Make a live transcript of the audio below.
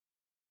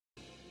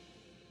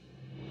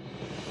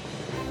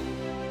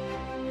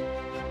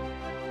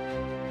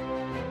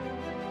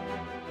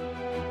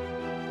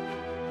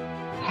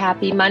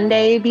Happy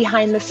Monday,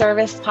 Behind the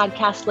Service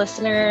podcast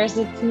listeners.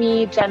 It's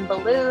me, Jen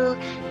Ballou,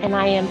 and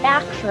I am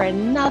back for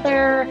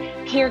another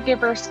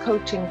Caregivers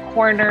Coaching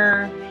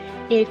Corner.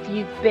 If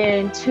you've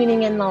been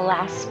tuning in the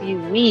last few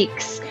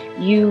weeks,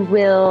 you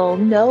will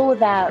know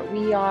that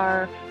we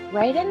are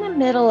right in the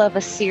middle of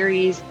a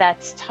series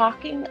that's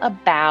talking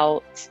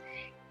about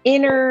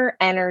inner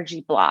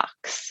energy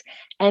blocks.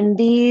 And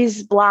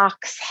these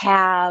blocks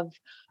have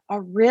a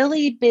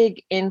really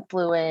big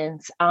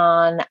influence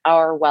on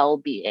our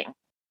well-being.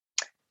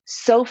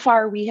 So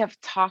far, we have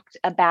talked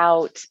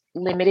about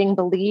limiting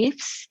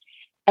beliefs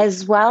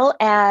as well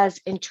as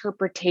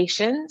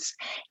interpretations.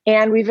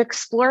 And we've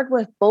explored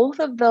what both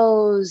of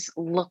those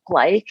look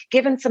like,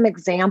 given some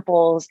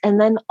examples, and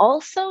then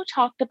also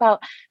talked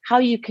about how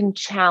you can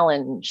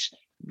challenge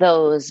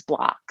those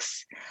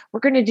blocks. We're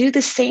going to do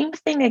the same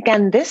thing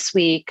again this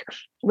week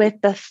with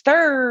the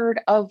third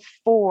of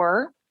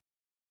 4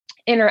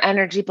 inner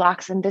energy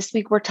blocks. And this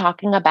week we're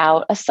talking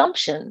about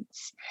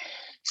assumptions.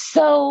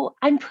 So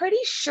I'm pretty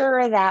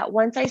sure that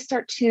once I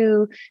start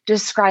to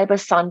describe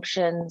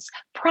assumptions,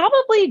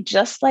 probably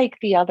just like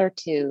the other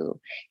two,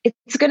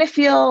 it's going to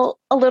feel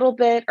a little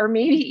bit or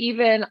maybe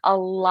even a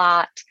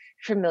lot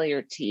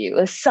familiar to you.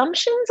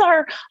 Assumptions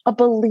are a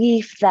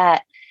belief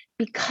that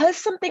because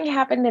something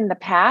happened in the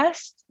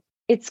past,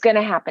 it's going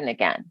to happen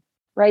again,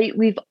 right?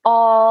 We've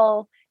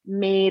all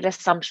made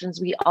assumptions.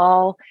 We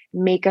all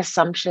make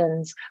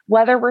assumptions,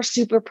 whether we're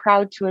super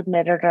proud to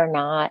admit it or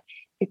not.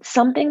 It's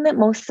something that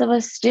most of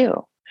us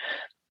do.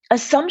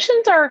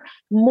 Assumptions are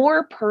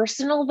more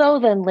personal, though,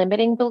 than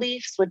limiting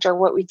beliefs, which are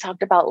what we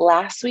talked about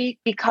last week,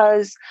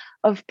 because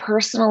of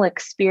personal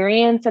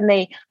experience, and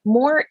they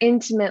more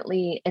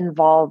intimately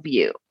involve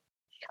you.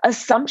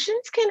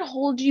 Assumptions can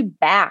hold you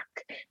back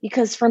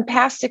because from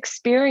past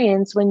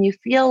experience, when you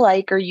feel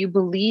like or you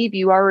believe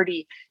you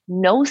already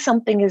know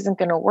something isn't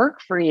going to work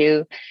for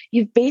you,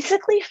 you've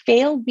basically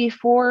failed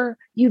before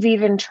you've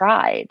even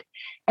tried.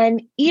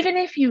 And even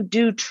if you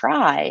do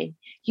try,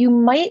 you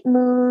might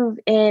move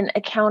in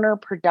a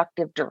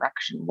counterproductive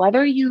direction,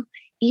 whether you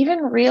even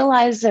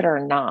realize it or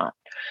not.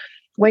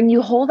 When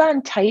you hold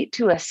on tight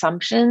to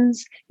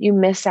assumptions, you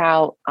miss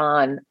out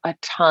on a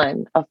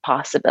ton of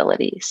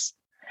possibilities.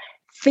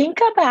 Think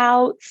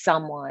about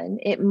someone,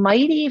 it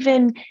might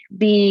even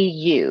be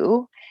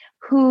you,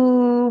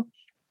 who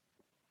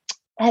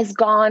has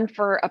gone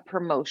for a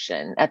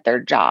promotion at their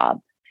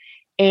job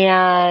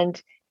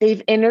and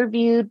they've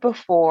interviewed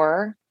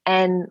before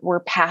and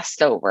were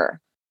passed over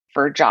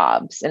for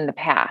jobs in the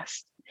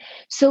past.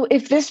 So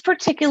if this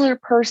particular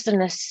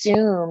person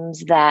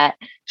assumes that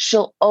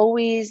she'll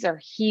always or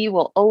he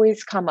will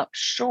always come up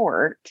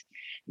short,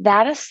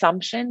 that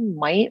assumption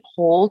might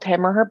hold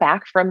him or her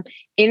back from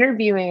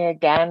interviewing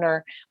again,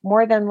 or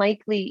more than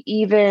likely,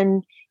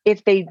 even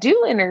if they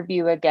do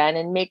interview again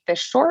and make the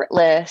short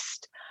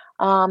list,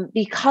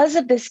 because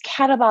of this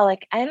catabolic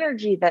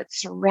energy that's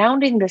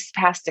surrounding this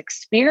past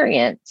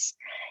experience,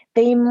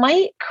 they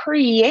might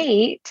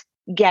create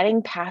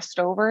getting passed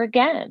over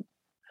again.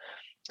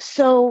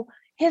 So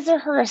his or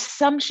her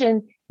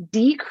assumption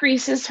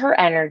decreases her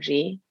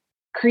energy,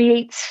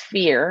 creates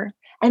fear,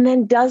 and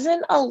then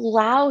doesn't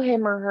allow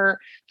him or her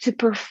to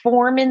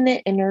perform in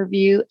the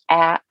interview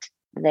at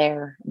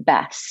their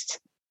best.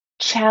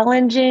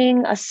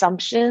 Challenging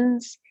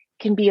assumptions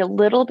can be a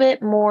little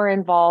bit more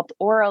involved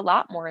or a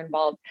lot more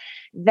involved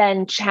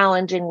than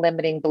challenging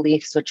limiting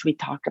beliefs, which we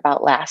talked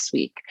about last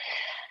week.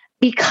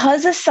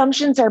 Because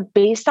assumptions are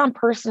based on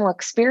personal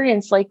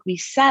experience, like we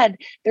said,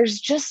 there's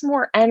just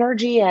more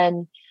energy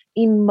and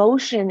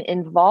emotion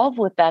involved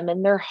with them,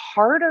 and they're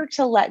harder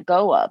to let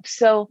go of.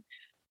 So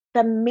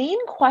the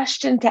main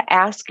question to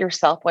ask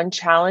yourself when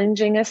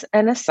challenging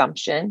an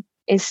assumption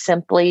is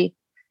simply,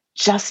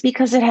 just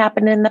because it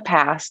happened in the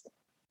past,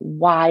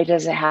 why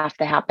does it have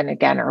to happen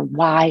again? Or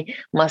why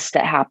must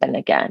it happen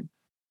again?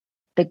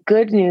 The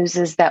good news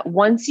is that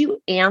once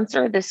you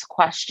answer this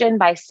question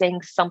by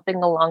saying something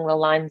along the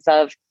lines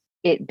of,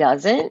 it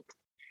doesn't,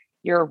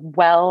 you're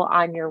well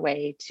on your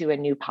way to a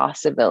new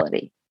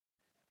possibility.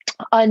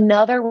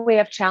 Another way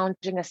of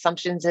challenging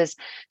assumptions is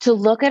to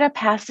look at a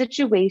past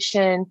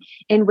situation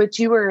in which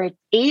you were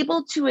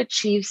able to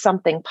achieve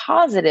something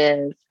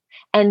positive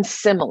and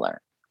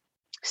similar.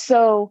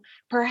 So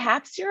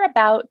perhaps you're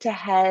about to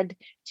head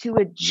to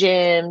a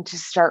gym to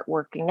start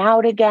working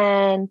out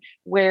again,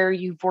 where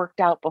you've worked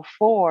out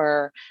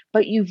before,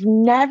 but you've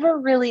never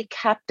really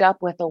kept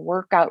up with a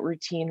workout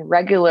routine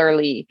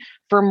regularly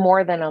for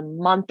more than a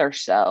month or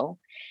so.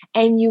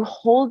 And you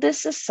hold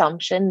this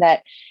assumption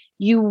that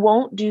you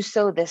won't do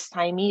so this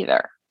time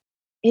either.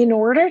 In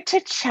order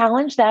to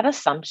challenge that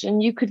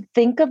assumption, you could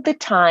think of the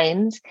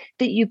times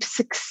that you've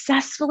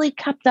successfully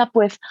kept up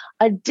with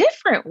a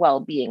different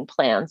well-being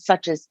plan,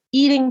 such as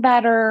eating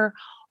better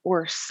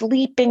or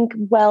sleeping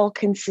well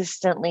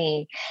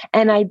consistently,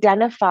 and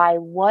identify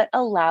what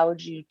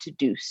allowed you to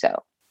do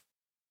so.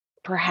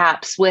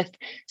 Perhaps with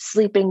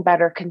sleeping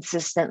better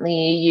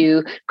consistently,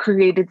 you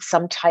created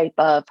some type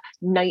of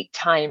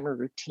nighttime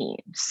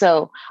routine.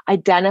 So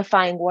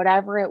identifying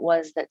whatever it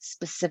was that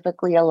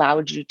specifically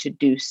allowed you to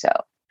do so.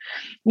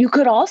 You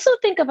could also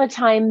think of a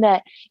time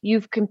that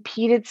you've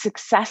competed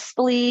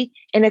successfully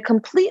in a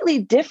completely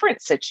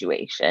different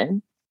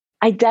situation.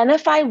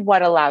 Identify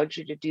what allowed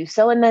you to do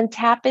so and then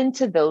tap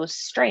into those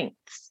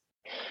strengths.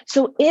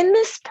 So, in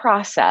this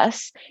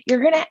process,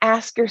 you're going to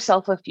ask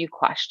yourself a few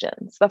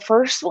questions. The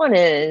first one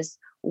is,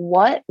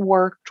 what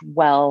worked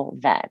well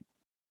then?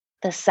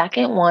 The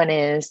second one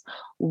is,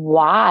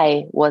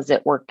 why was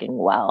it working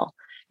well?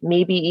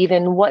 Maybe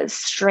even what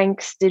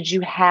strengths did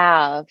you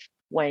have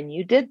when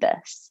you did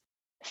this?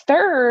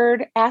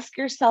 Third, ask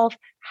yourself,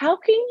 how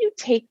can you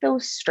take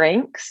those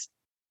strengths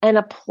and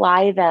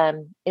apply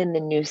them in the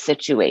new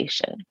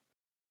situation?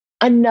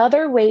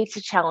 Another way to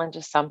challenge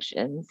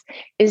assumptions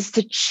is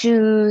to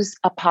choose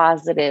a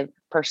positive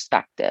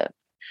perspective.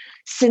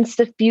 Since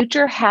the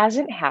future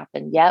hasn't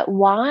happened yet,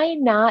 why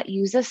not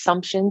use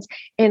assumptions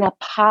in a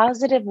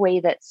positive way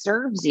that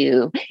serves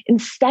you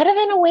instead of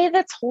in a way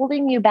that's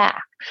holding you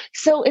back?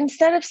 So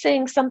instead of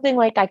saying something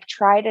like, I've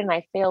tried and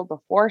I failed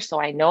before,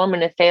 so I know I'm going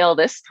to fail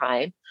this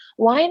time,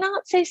 why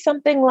not say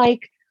something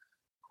like,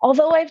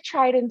 although I've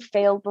tried and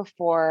failed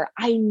before,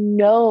 I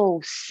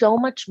know so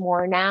much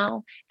more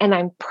now, and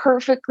I'm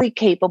perfectly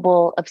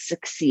capable of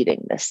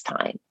succeeding this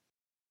time.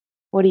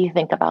 What do you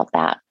think about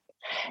that?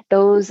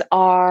 Those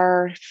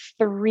are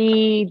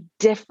 3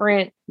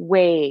 different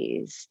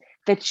ways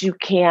that you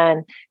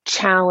can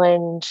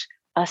challenge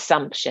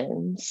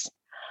assumptions.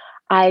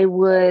 I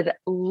would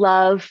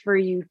love for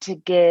you to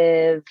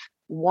give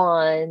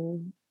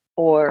one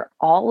or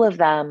all of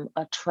them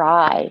a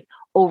try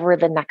over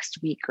the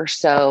next week or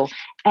so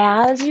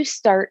as you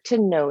start to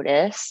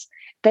notice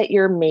that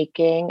you're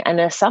making an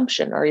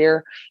assumption or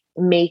you're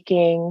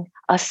making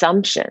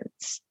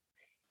assumptions.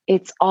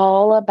 It's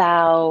all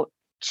about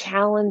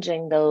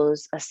challenging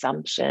those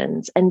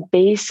assumptions and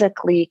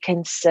basically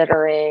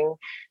considering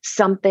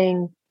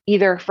something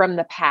either from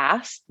the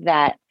past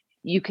that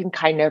you can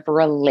kind of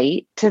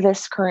relate to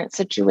this current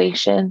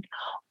situation,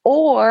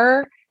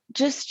 or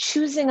just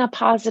choosing a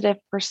positive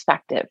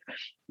perspective.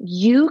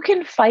 You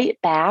can fight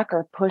back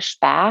or push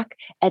back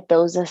at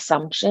those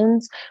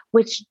assumptions,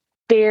 which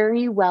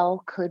very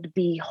well could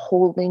be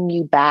holding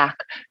you back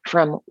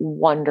from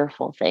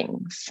wonderful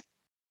things.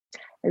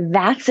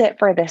 That's it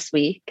for this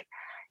week.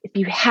 If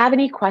you have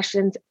any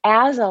questions,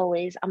 as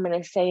always, I'm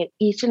going to say it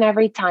each and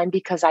every time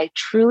because I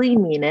truly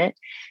mean it.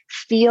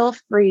 Feel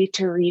free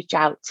to reach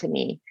out to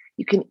me.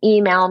 You can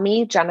email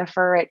me,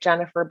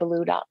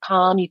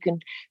 jennifer@jenniferballou.com. You can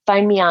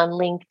find me on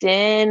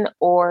LinkedIn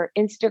or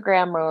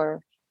Instagram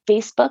or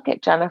Facebook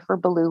at Jennifer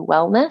Ballou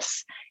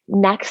Wellness.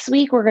 Next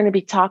week, we're going to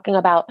be talking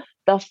about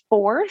the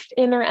 4th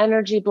inner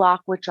energy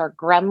block, which are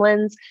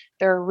gremlins.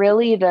 They're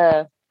really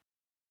the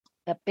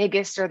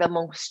biggest or the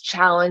most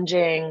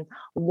challenging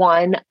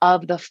one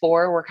of the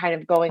 4. We're kind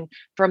of going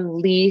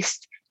from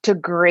least to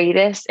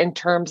greatest in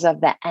terms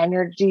of the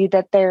energy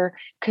that they're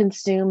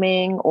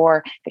consuming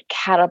or the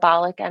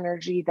catabolic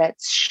energy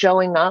that's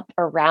showing up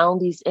around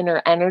these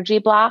inner energy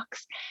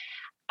blocks.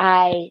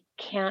 I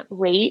can't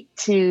wait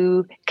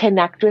to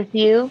connect with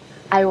you.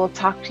 I will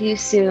talk to you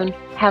soon.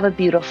 Have a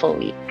beautiful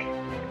week.